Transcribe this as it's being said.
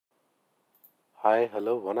Hi,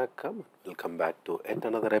 hello, vanakkam. Welcome back to yet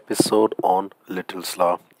another episode on Little's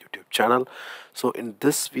Law YouTube channel. So in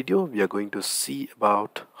this video, we are going to see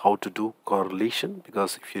about how to do correlation,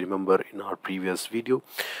 because if you remember in our previous video,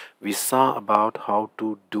 we saw about how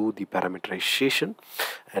to do the parameterization,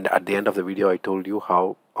 and at the end of the video, I told you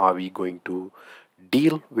how are we going to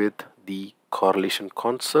deal with the correlation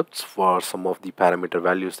concepts for some of the parameter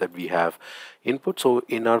values that we have input. So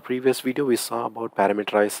in our previous video we saw about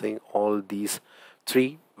parameterizing all these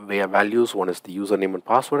three values. One is the username and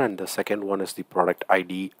password, and the second one is the product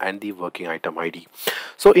ID and the working item ID.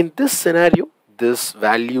 So in this scenario, these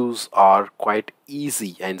values are quite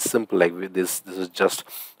easy and simple. Like with this is just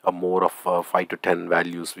a more of 5 to 10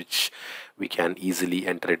 values which we can easily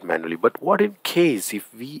enter it manually. But what in case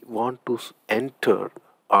if we want to enter,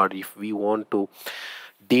 or if we want to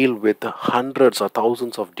deal with hundreds or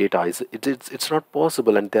thousands of data? It's not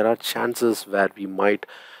possible, and there are chances where we might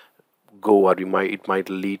go, or it might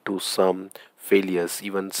lead to some failures.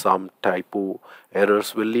 Even some typo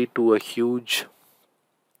errors will lead to a huge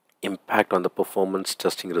impact on the performance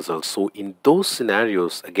testing results. So in those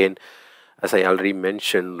scenarios, again, as I already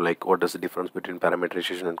mentioned, like what is the difference between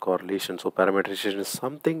parameterization and correlation? So parameterization is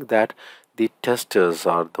something that the testers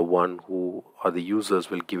are the one who, or the users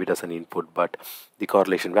will give it as an input, but the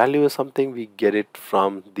correlation value is something we get it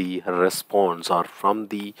from the response or from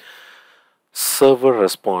the server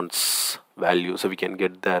response value. So we can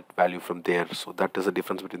get that value from there. So that is the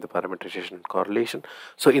difference between the parameterization and correlation.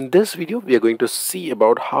 So in this video we are going to see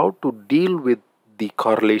about how to deal with the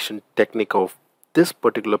correlation technique of this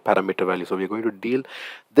particular parameter value. So we are going to deal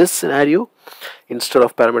this scenario. Instead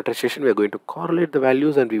of parameterization, we are going to correlate the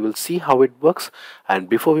values, and we will see how it works. And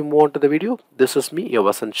before we move on to the video, this is me, your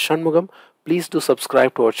Vasant Shanmugam. Please do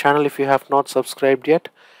subscribe to our channel if you have not subscribed yet,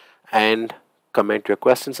 and comment your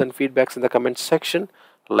questions and feedbacks in the comment section.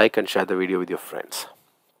 Like and share the video with your friends.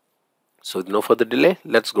 So with no further delay,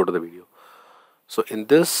 let's go to the video. So in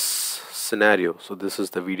this scenario, so this is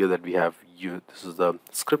the video that we have used. This is the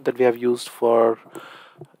script that we have used for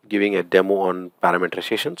giving a demo on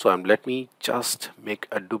parameterization. So let me just make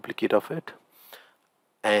a duplicate of it,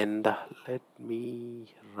 and let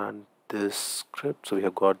me run this script. So we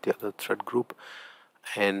have got the other thread group,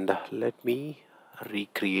 and let me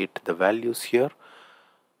recreate the values here.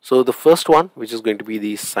 So the first one, which is going to be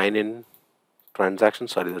the sign in transaction,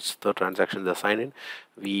 sorry, that's the transaction, the sign in,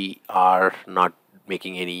 we are not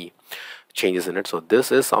making any changes in it. So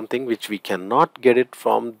this is something which we cannot get it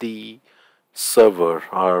from the server,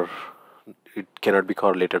 or it cannot be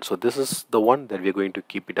correlated. So this is the one that we're going to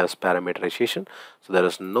keep it as parameterization. So there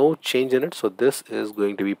is no change in it. So this is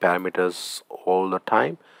going to be parameters all the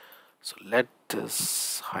time. So let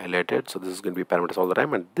this highlight it. So this is going to be parameters all the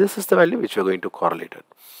time, and this is the value which we're going to correlate it.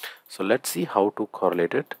 So let's see how to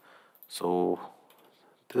correlate it. So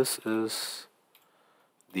this is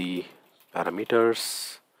the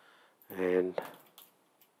parameters and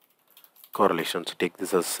correlation. So take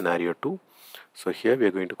this as scenario 2. So here we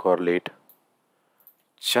are going to correlate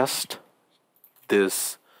just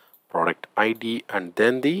this product ID and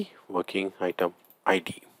then the working item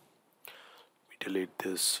ID. We delete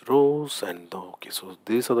this rows, and okay, so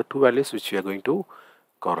these are the two values which we are going to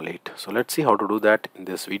correlate. So let's see how to do that in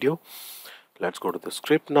this video. Let's go to the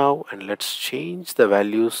script now, and let's change the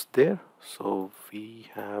values there. So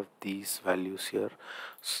we have these values here,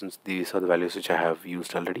 since these are the values which I have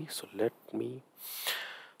used already. So let me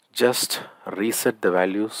just reset the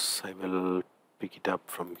values. I will pick it up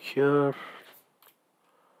from here,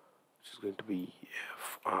 which is going to be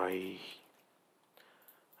I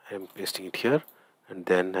am pasting it here, and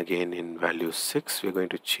then again in value 6 we're going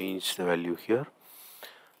to change the value here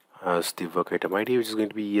as the work item ID, which is going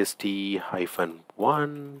to be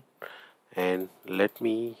est-1, and let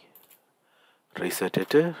me reset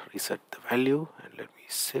it, reset the value, and let me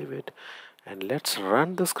save it, and let's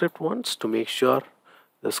run the script once to make sure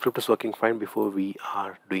the script is working fine before we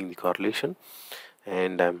are doing the correlation.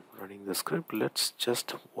 And I'm running the script. Let's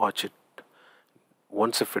just watch it.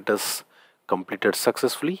 Once if it is completed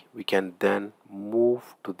successfully, we can then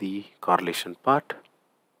move to the correlation part.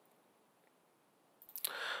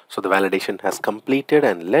 So the validation has completed,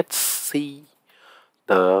 and let's see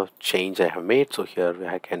the change I have made. So here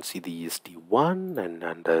I can see the est-1, and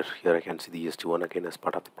under here I can see the est-1 again as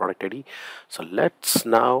part of the product ID. So let's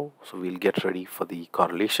now, so we'll get ready for the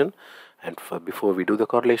correlation, and before we do the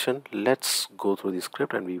correlation, let's go through the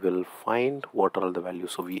script and we will find what are all the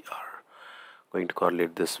values. So we are going to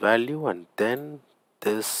correlate this value and then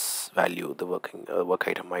this value, the work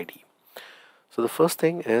item ID. So the first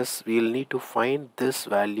thing is we'll need to find this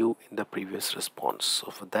value in the previous response. So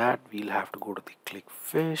for that we'll have to go to the click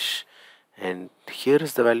fish, and here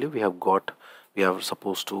is the value we are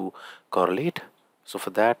supposed to correlate. So for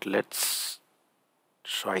that, let's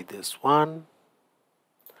try this one.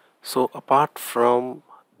 So apart from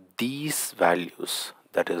these values,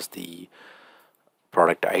 that is the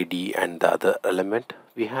product ID and the other element,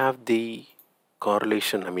 we have the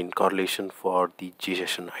correlation for the J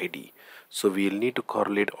session ID. So we'll need to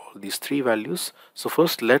correlate all these three values. So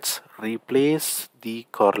first, let's replace the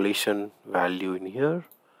correlation value in here,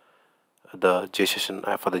 the J session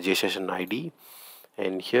for the J session ID,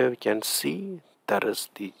 and here we can see that is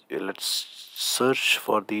the, let's search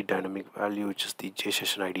for the dynamic value, which is the J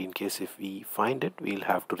session ID. In case if we find it, we'll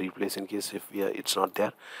have to replace. In case if it's not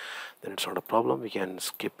there, then it's not a problem, we can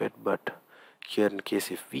skip it. But here, in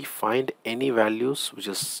case if we find any values which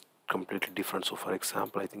is completely different, so for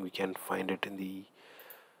example, I think we can find it in the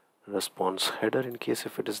response header in case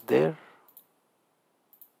if it is there.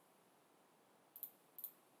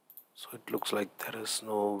 So it looks like there is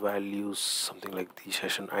no values, something like the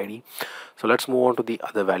session ID. So let's move on to the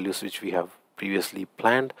other values which we have previously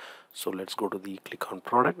planned. So let's go to the click on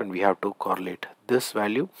product, and we have to correlate this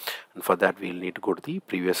value, and for that we'll need to go to the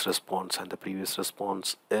previous response, and the previous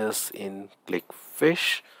response is in click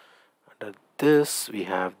fish. Under this we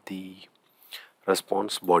have the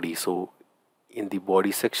response body. So in the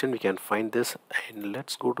body section we can find this, and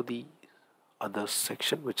let's go to the other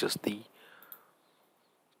section, which is the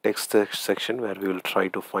text section, where we will try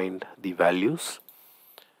to find the values.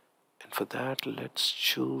 And for that, let's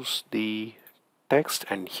choose the text,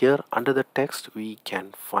 and here under the text we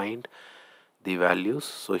can find the values.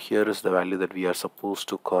 So here is the value that we are supposed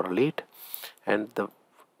to correlate, and the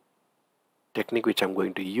technique which I'm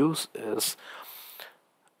going to use is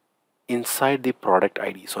inside the product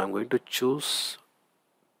ID. So I'm going to choose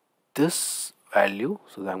this value,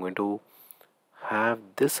 so that I'm going to have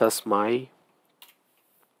this as my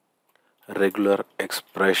regular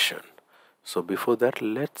expression. So before that,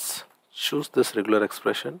 let's choose this regular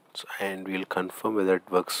expression, and we'll confirm whether it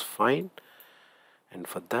works fine. And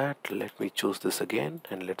for that, let me choose this again,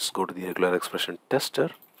 and let's go to the regular expression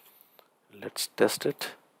tester. Let's test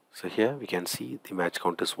it. So here we can see the match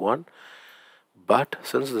count is 1, but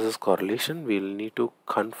since this is correlation, we'll need to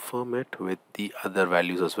confirm it with the other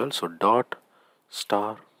values as well. So dot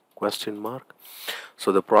star question mark.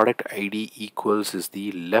 So the product ID equals is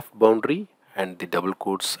the left boundary, and the double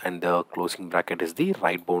quotes and the closing bracket is the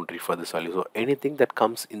right boundary for this value. So anything that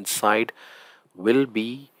comes inside will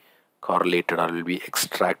be correlated or will be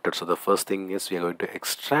extracted. So the first thing is we are going to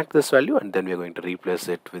extract this value, and then we are going to replace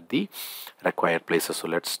it with the required places. So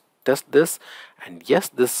let's test this, and yes,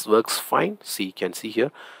 this works fine. See, you can see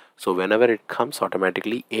here. So whenever it comes,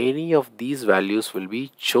 automatically any of these values will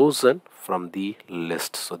be chosen from the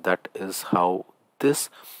list. So that is how this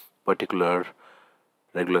particular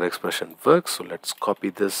regular expression works. So let's copy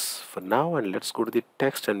this for now, and let's go to the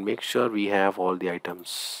text and make sure we have all the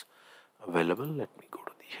items available. Let me go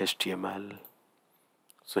to the HTML.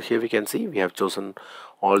 So here we can see we have chosen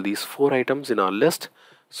all these 4 items in our list.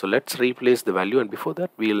 So let's replace the value, and before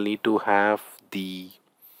that we'll need to have the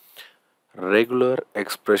regular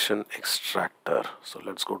expression extractor. So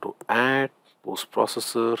let's go to add post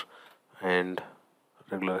processor and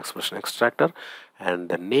regular expression extractor, and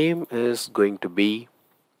the name is going to be,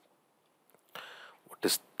 what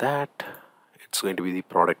is that? It's going to be the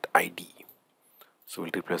product ID. So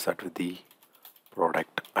we'll replace that with the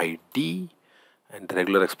product ID, and the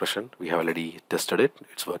regular expression we have already tested it,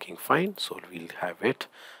 it's working fine, so we'll have it.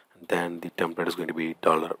 And then the template is going to be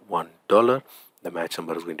 $1, the match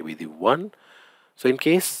number is going to be the 1. So in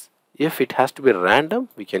case if it has to be random,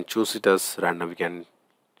 we can choose it as random, we can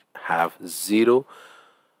have 0.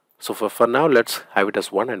 So for now, let's have it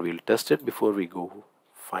as 1, and we'll test it before we go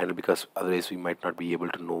final, because otherwise we might not be able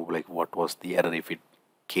to know like what was the error if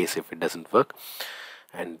it doesn't work.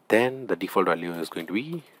 And then the default value is going to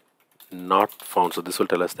be not found, so this will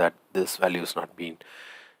tell us that this value is not being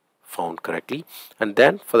found correctly. And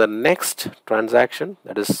then for the next transaction,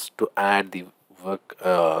 that is to add the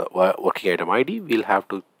working item ID, we'll have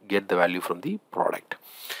to get the value from the product.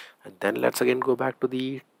 And then let's again go back to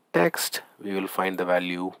the text. We will find the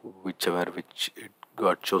value which it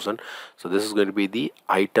got chosen. So this is going to be the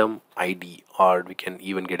item ID, or we can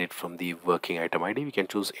even get it from the working item ID. We can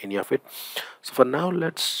choose any of it. So for now,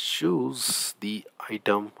 let's choose the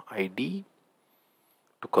item ID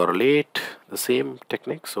to correlate, the same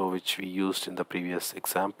technique which we used in the previous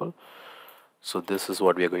example. So this is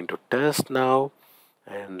what we are going to test now,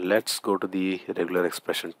 and let's go to the regular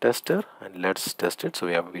expression tester and let's test it. So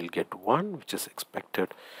we'll get 1, which is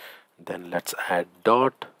expected. Then let's add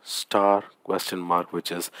dot star question mark,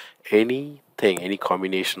 which is anything, any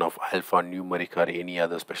combination of alphanumeric or any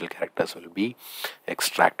other special characters will be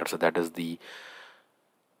extracted. So that is the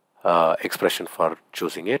expression for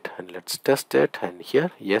choosing it, and let's test it. And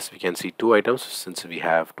here, yes, we can see two items since we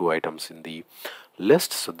have two items in the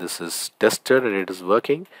list. So this is tested and it is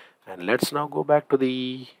working. And let's now go back to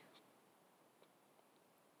the,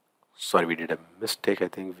 sorry, we did a mistake. I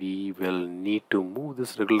think we will need to move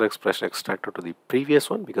this regular expression extractor to the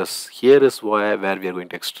previous one, because here is where we are going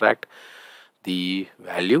to extract the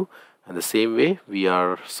value, and the same way we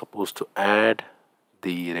are supposed to add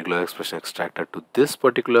the regular expression extractor to this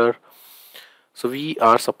particular. So we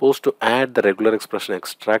are supposed to add the regular expression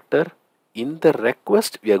extractor in the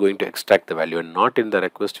request. We are going to extract the value, and not in the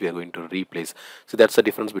request we are going to replace. So that's the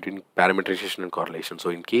difference between parameterization and correlation. So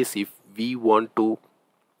in case if we want to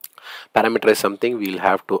parameterize something, we'll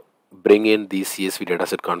have to bring in the CSV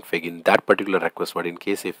dataset config in that particular request. But in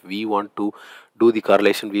case if we want to do the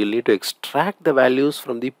correlation, we'll need to extract the values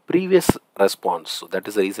from the previous response. So that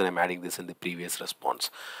is the reason I'm adding this in the previous response.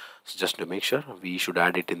 So just to make sure, we should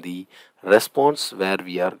add it in the response where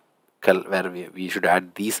we are we should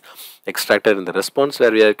add these extractor in the response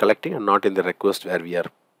where we are collecting, and not in the request where we are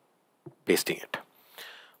pasting it.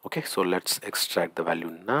 Okay, so let's extract the value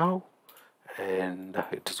now, and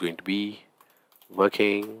it is going to be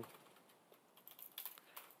working.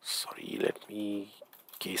 Sorry, let me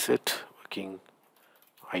case it. Working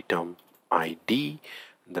item ID,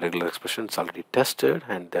 the regular expression is already tested,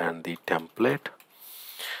 and then the template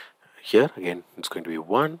here again it's going to be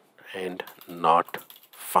 1 and not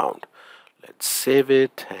found. Let's save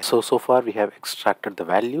it. So far we have extracted the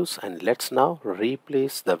values, and let's now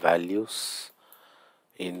replace the values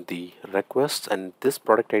in the request, and this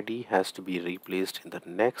product ID has to be replaced in the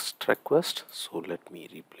next request. So let me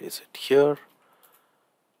replace it here,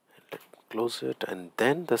 and let me close it, and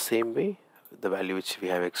then the same way the value which we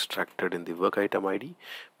have extracted in the work item ID,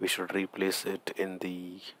 we should replace it in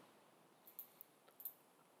the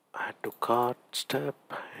add to cart step,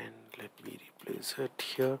 and let me replace it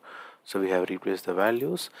here. So we have replaced the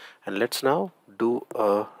values, and let's now do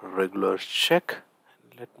a regular check,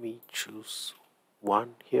 and let me choose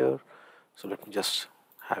 1 here. So let me just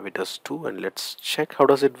have it as 2, and let's check how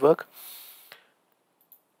does it work.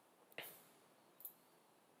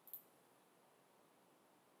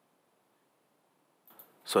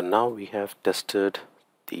 So now we have tested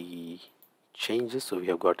the changes. So we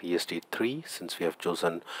have got ESD3 since we have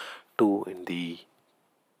chosen 2 in the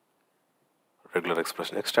regular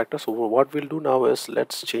expression extractor. So what we'll do now is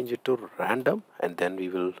let's change it to random, and then we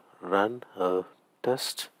will run a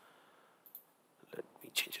test. Let me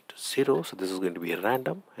change it to 0. So this is going to be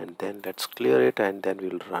random, and then let's clear it, and then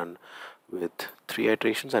we'll run with 3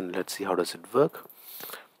 iterations, and let's see how does it work.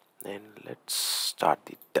 And let's start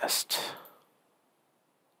the test.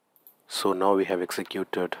 So now we have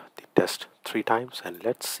executed the test 3 times, and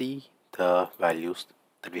let's see the values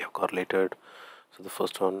that we have correlated. So the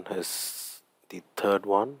first one is the third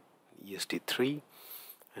one, ESD3,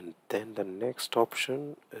 and then the next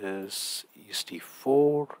option is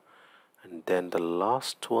ESD4, and then the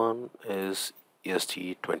last one is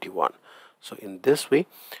ESD21. So in this way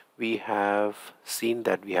we have seen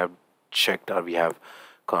that we have checked, or we have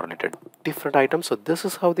correlated different items. So this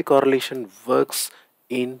is how the correlation works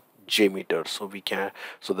in JMeter. So we can,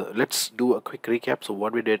 let's do a quick recap. So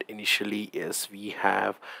what we did initially is we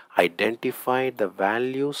have identified the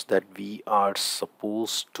values that we are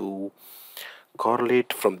supposed to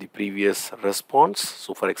correlate from the previous response.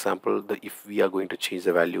 So for example, if we are going to change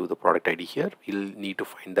the value, the product ID here, we'll need to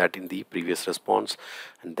find that in the previous response,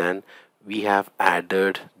 and then we have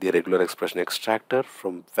added the regular expression extractor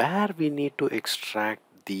from where we need to extract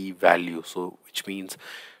the value. So which means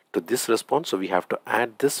to this response, so we have to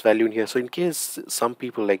add this value in here. So in case some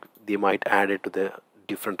people, like, they might add it to the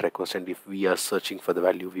different request, and if we are searching for the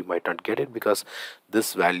value, we might not get it because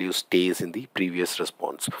this value stays in the previous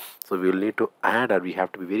response. So we will need to add, or we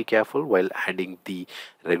have to be very careful while adding the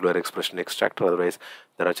regular expression extractor, otherwise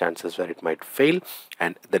there are chances where it might fail.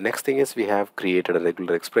 And the next thing is we have created a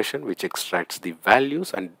regular expression which extracts the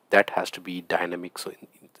values, and that has to be dynamic. So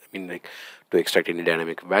like, to extract any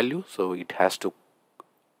dynamic value, so it has to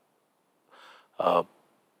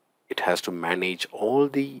manage all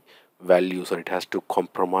the values, or it has to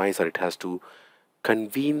compromise, or it has to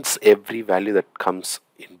convenes every value that comes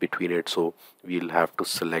in between it. So we'll have to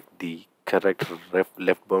select the correct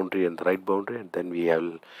left boundary and the right boundary, and then we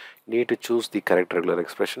will need to choose the correct regular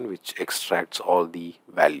expression which extracts all the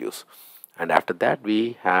values. And after that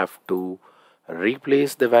we have to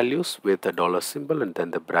replace the values with a dollar symbol and then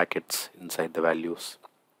the brackets inside the values.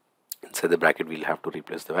 inside the bracket we'll have to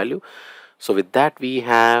replace the value. So with that we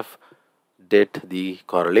have did the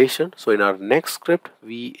correlation. So in our next script,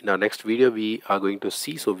 in our next video we are going to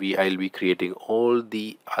see, so I'll be creating all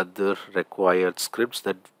the other required scripts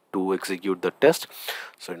that to execute the test.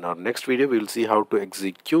 So in our next video we'll see how to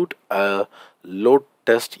execute a load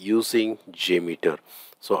test using JMeter.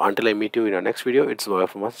 So until I meet you in our next video, it's Vaya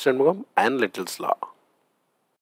from Assistant Mugam and Little's Law.